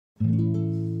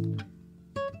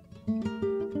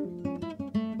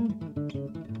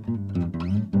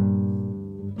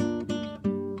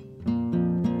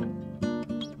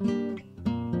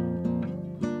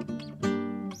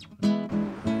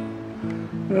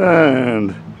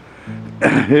And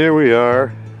here we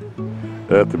are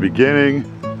at the beginning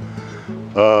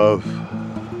of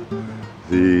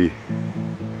the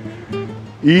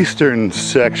eastern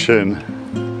section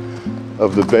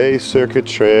of the Bay Circuit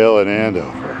Trail in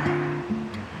Andover.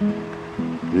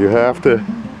 You have to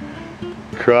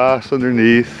cross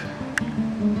underneath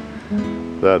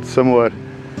that somewhat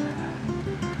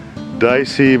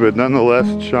dicey but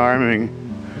nonetheless charming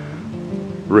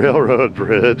railroad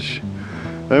bridge.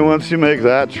 And once you make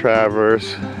that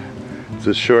traverse, it's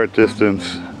a short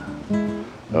distance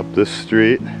up this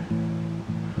street.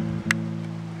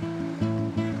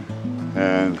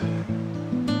 And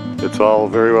it's all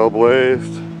very well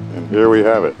blazed, and here we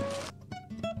have it.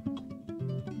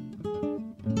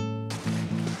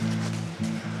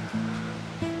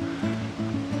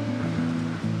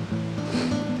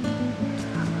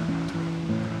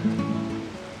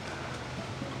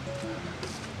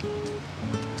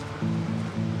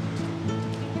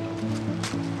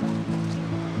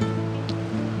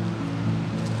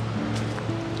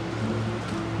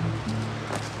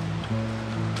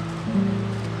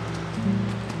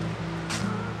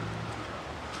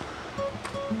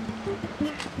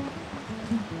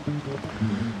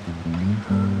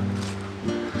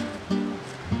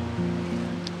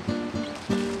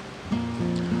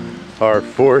 Our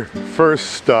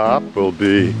first stop will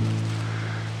be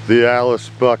the Alice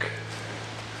Buck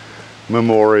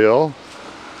Memorial.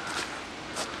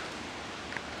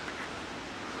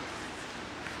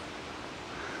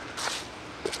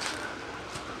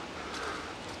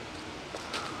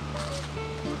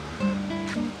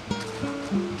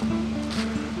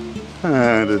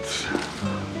 And it's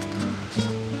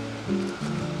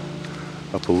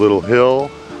up a little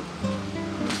hill.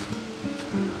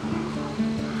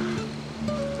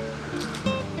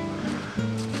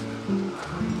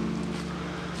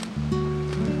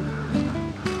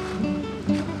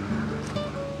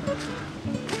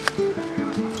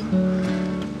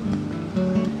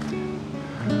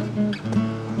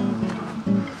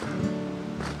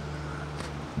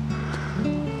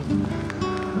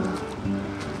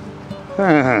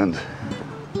 And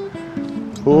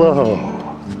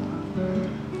whoa,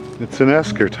 it's an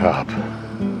esker top.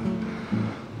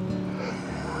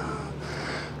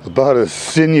 About as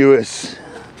sinuous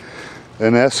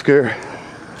an esker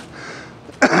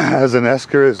as an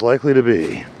esker is likely to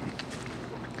be.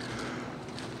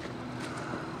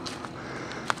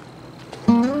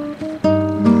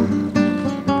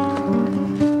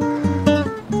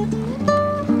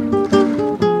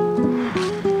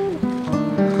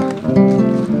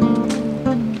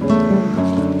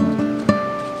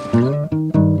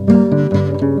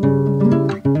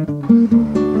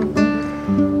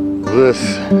 This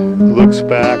looks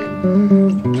back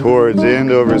towards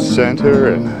Andover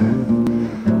Center,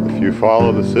 and if you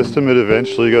follow the system, it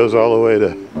eventually goes all the way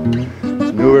to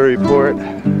Newburyport.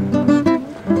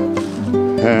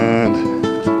 And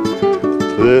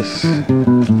this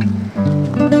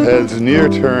heads near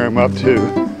term up to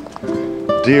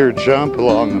Deer Jump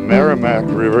along the Merrimack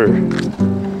River,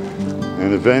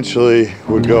 and eventually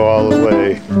would go all the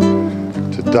way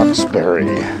to Duxbury,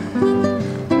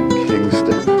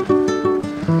 Kingston.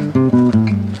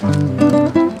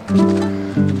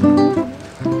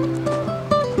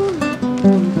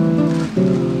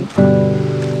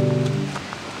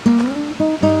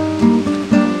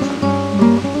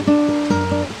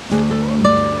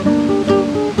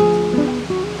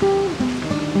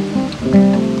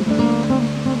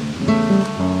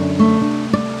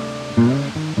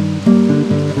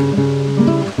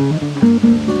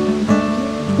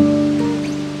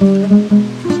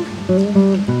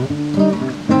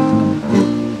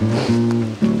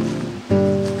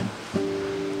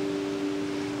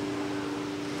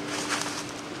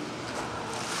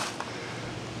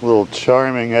 Little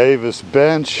charming Avis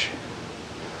bench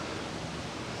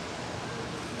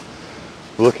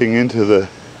looking into the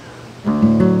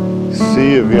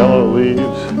sea of yellow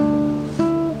leaves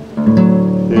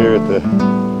here at the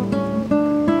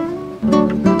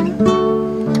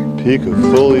peak of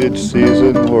foliage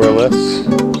season, more or less.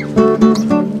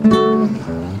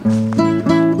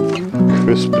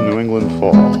 Crisp New England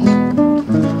fall.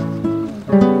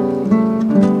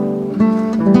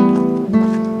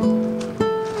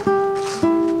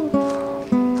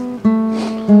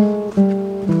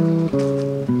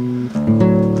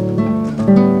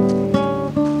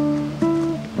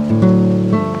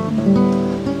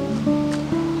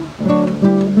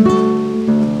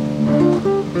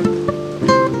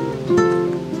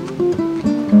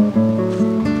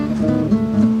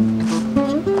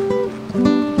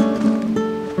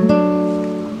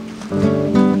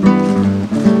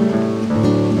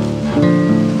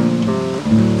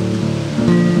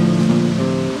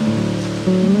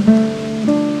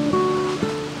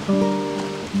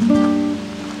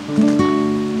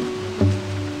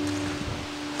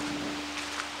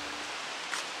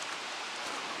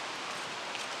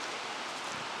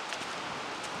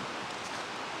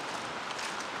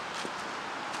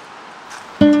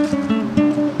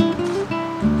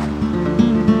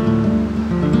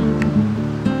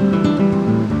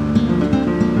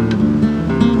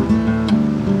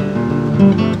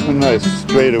 A nice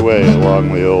straightaway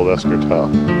along the old escartal.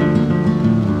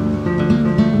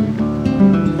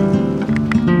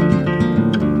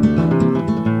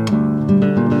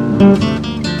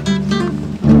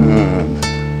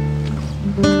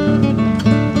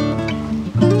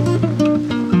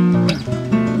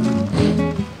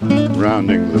 And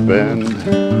rounding the bend.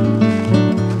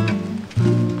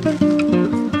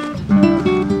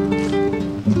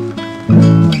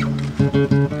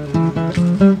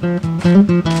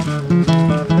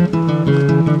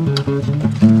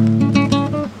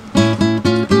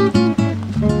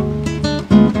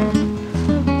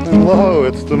 Hello,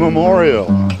 it's the memorial.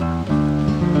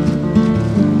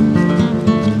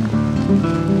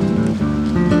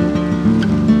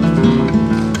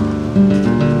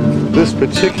 This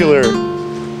particular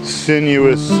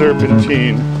sinuous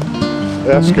serpentine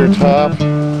escartop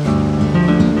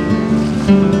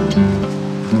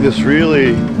is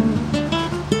really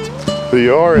the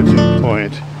origin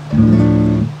point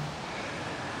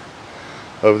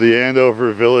of the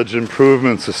Andover Village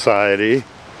Improvement Society.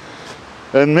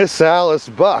 And Miss Alice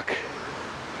Buck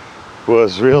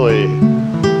was really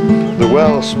the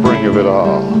wellspring of it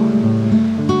all.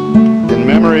 In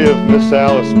memory of Miss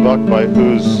Alice Buck, by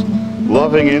whose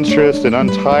loving interest and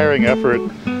untiring effort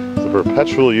the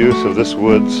perpetual use of this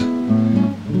woods,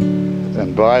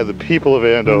 and by the people of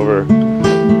Andover,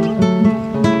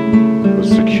 was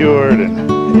secured in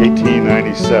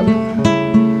 1897.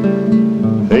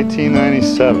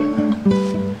 1897.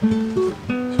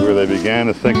 Where they began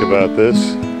to think about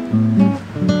this.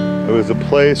 It was a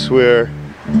place where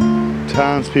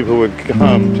townspeople would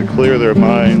come to clear their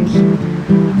minds,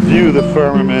 view the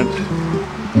firmament,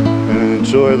 and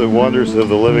enjoy the wonders of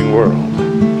the living world.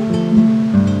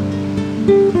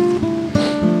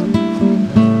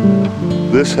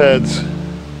 This heads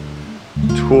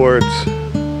towards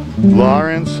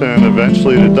Lawrence and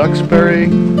eventually to Duxbury.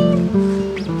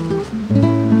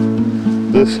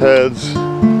 This heads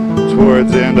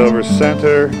towards Andover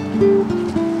Center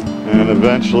and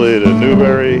eventually to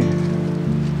Newbury.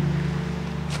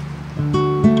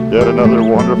 Yet another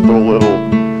wonderful little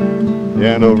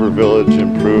Andover Village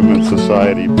Improvement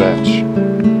Society bench.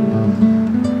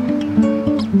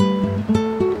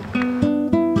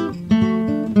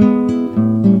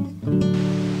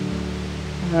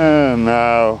 And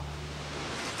now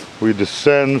we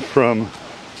descend from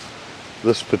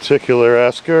this particular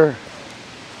esker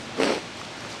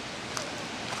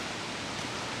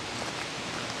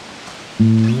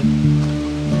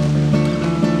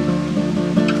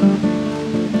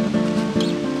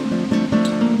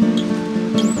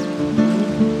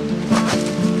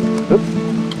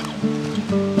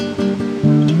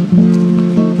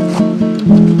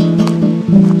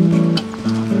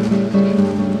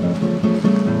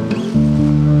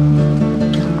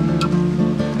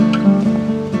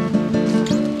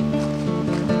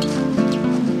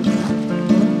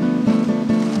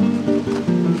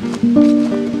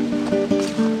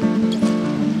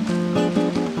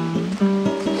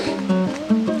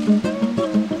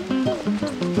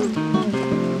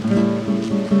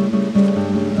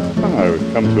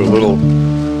come to a little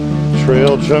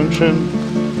trail junction.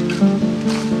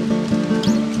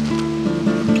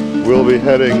 We'll be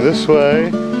heading this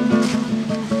way.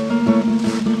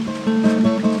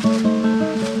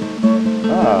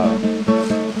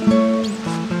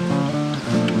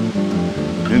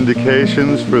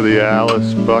 Indications for the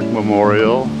Alice Buck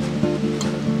Memorial.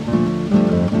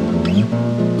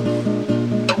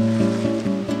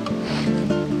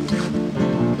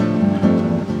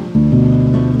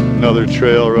 Another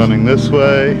trail running this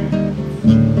way,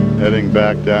 heading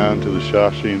back down to the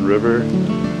Shawsheen River.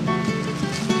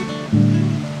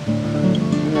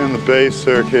 And the Bay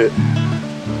Circuit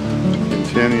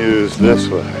continues this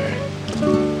way.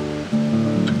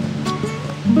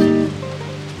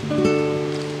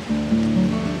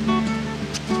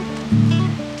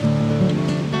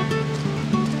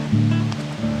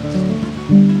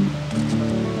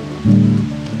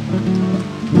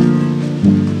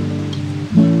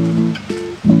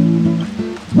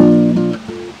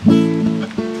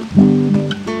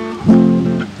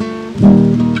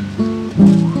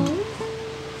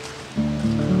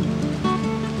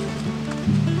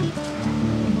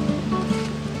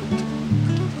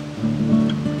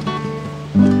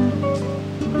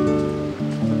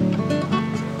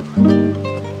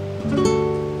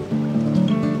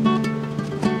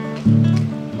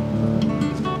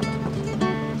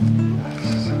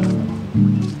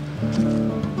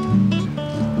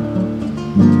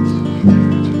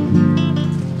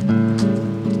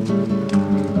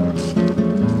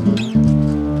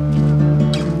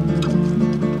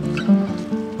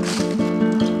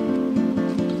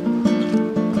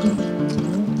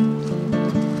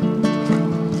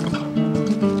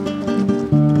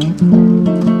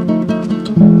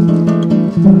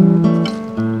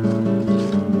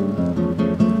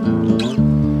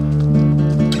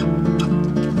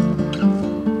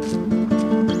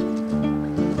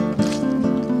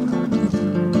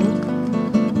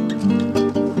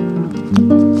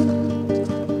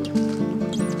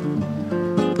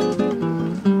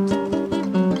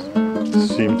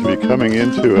 seem to be coming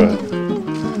into a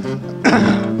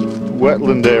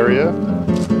wetland area.